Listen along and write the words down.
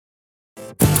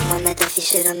on that Duffy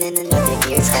shit, I'm in another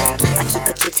gear fam. I keep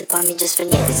a Q-tip on me just for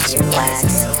niggas ear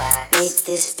wax. Make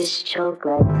this bitch choke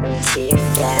like some tear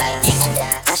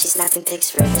gas. Now she snapping pics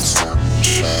for her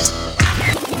Snapchat.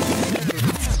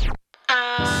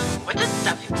 What does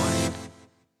Duffy want?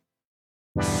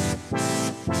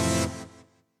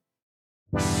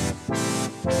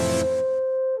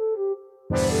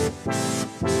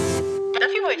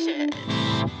 Duffy boy shit.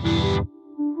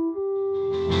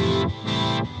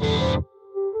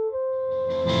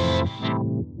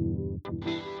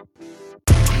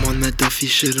 I'm on that Duffy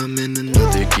shit, I'm in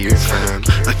another gear fam.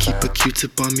 I keep a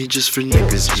Q-tip on me just for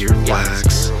niggas ear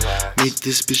wax. Make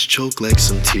this bitch choke like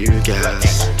some tear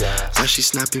gas. Now she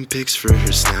snapping pics for her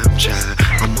Snapchat.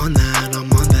 I'm on that,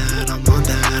 I'm on that, I'm on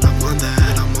that, I'm on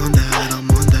that, I'm on that, I'm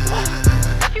on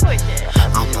that. Duffy boy shit.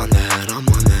 I'm on that, I'm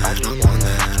on that, I'm on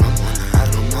that, I'm on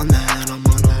that, I'm on that, I'm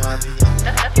on that.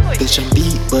 Duffy boy Bitch, shit. I'm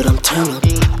beat, but I'm turn up.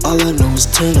 All I know is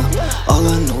turn up. All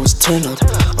I know is turn up.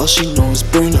 All she knows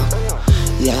is burn up.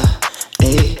 Yeah,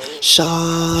 ayy,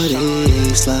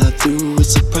 shawty, slide through,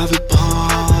 it's a private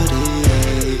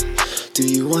party. Do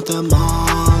you want that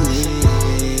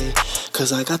molly?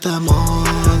 Cause I got that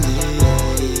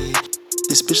molly.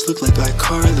 This bitch look like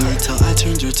iCarly, till I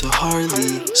turned her to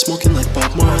Harley. Smoking like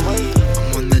Bob Marley.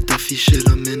 I'm on that Duffy shit,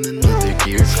 I'm in another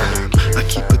gear fam. I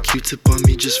keep a Q-tip on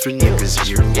me just for niggas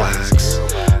ear wax.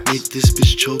 Make this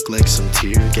bitch choke like some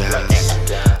tear gas.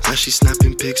 Now she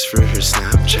snapping pics for her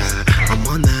Snapchat. I'm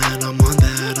on that, I'm on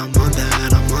that, I'm on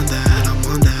that, I'm on that, I'm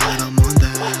on that, I'm on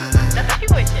that. Duffy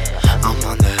boy shit. I'm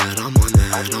on that, I'm on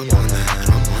that, I'm on that,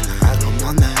 I'm on that, I'm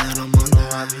on that, I'm on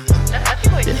that. Duffy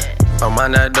boy shit. I'm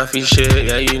on that Duffy shit,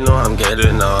 yeah, you know I'm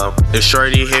getting up. The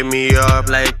shorty hit me up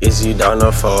like, is you down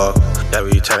to fuck? Yeah,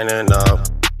 we turning up,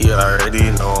 you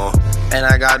already know. And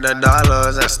I got the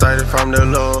dollars that started from the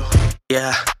low.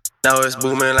 Yeah, now it's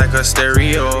booming like a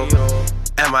stereo.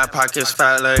 And my pockets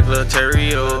fat like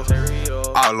Loterio.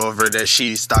 All over the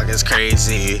sheets, dog is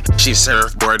crazy. She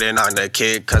surfboarding on the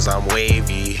kid cause I'm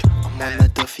wavy. I'm on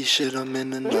that Duffy shit, I'm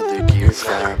in another gear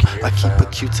fam. I keep a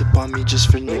Q-tip on me just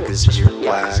for niggas ear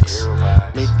wax.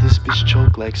 Make this bitch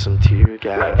choke like some tear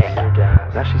gas.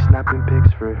 Now she snapping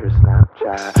pics for her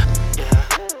Snapchat. Yeah,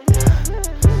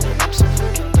 I'm so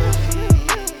fucking Duffy.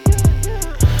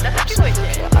 Duffy boy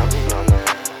shit.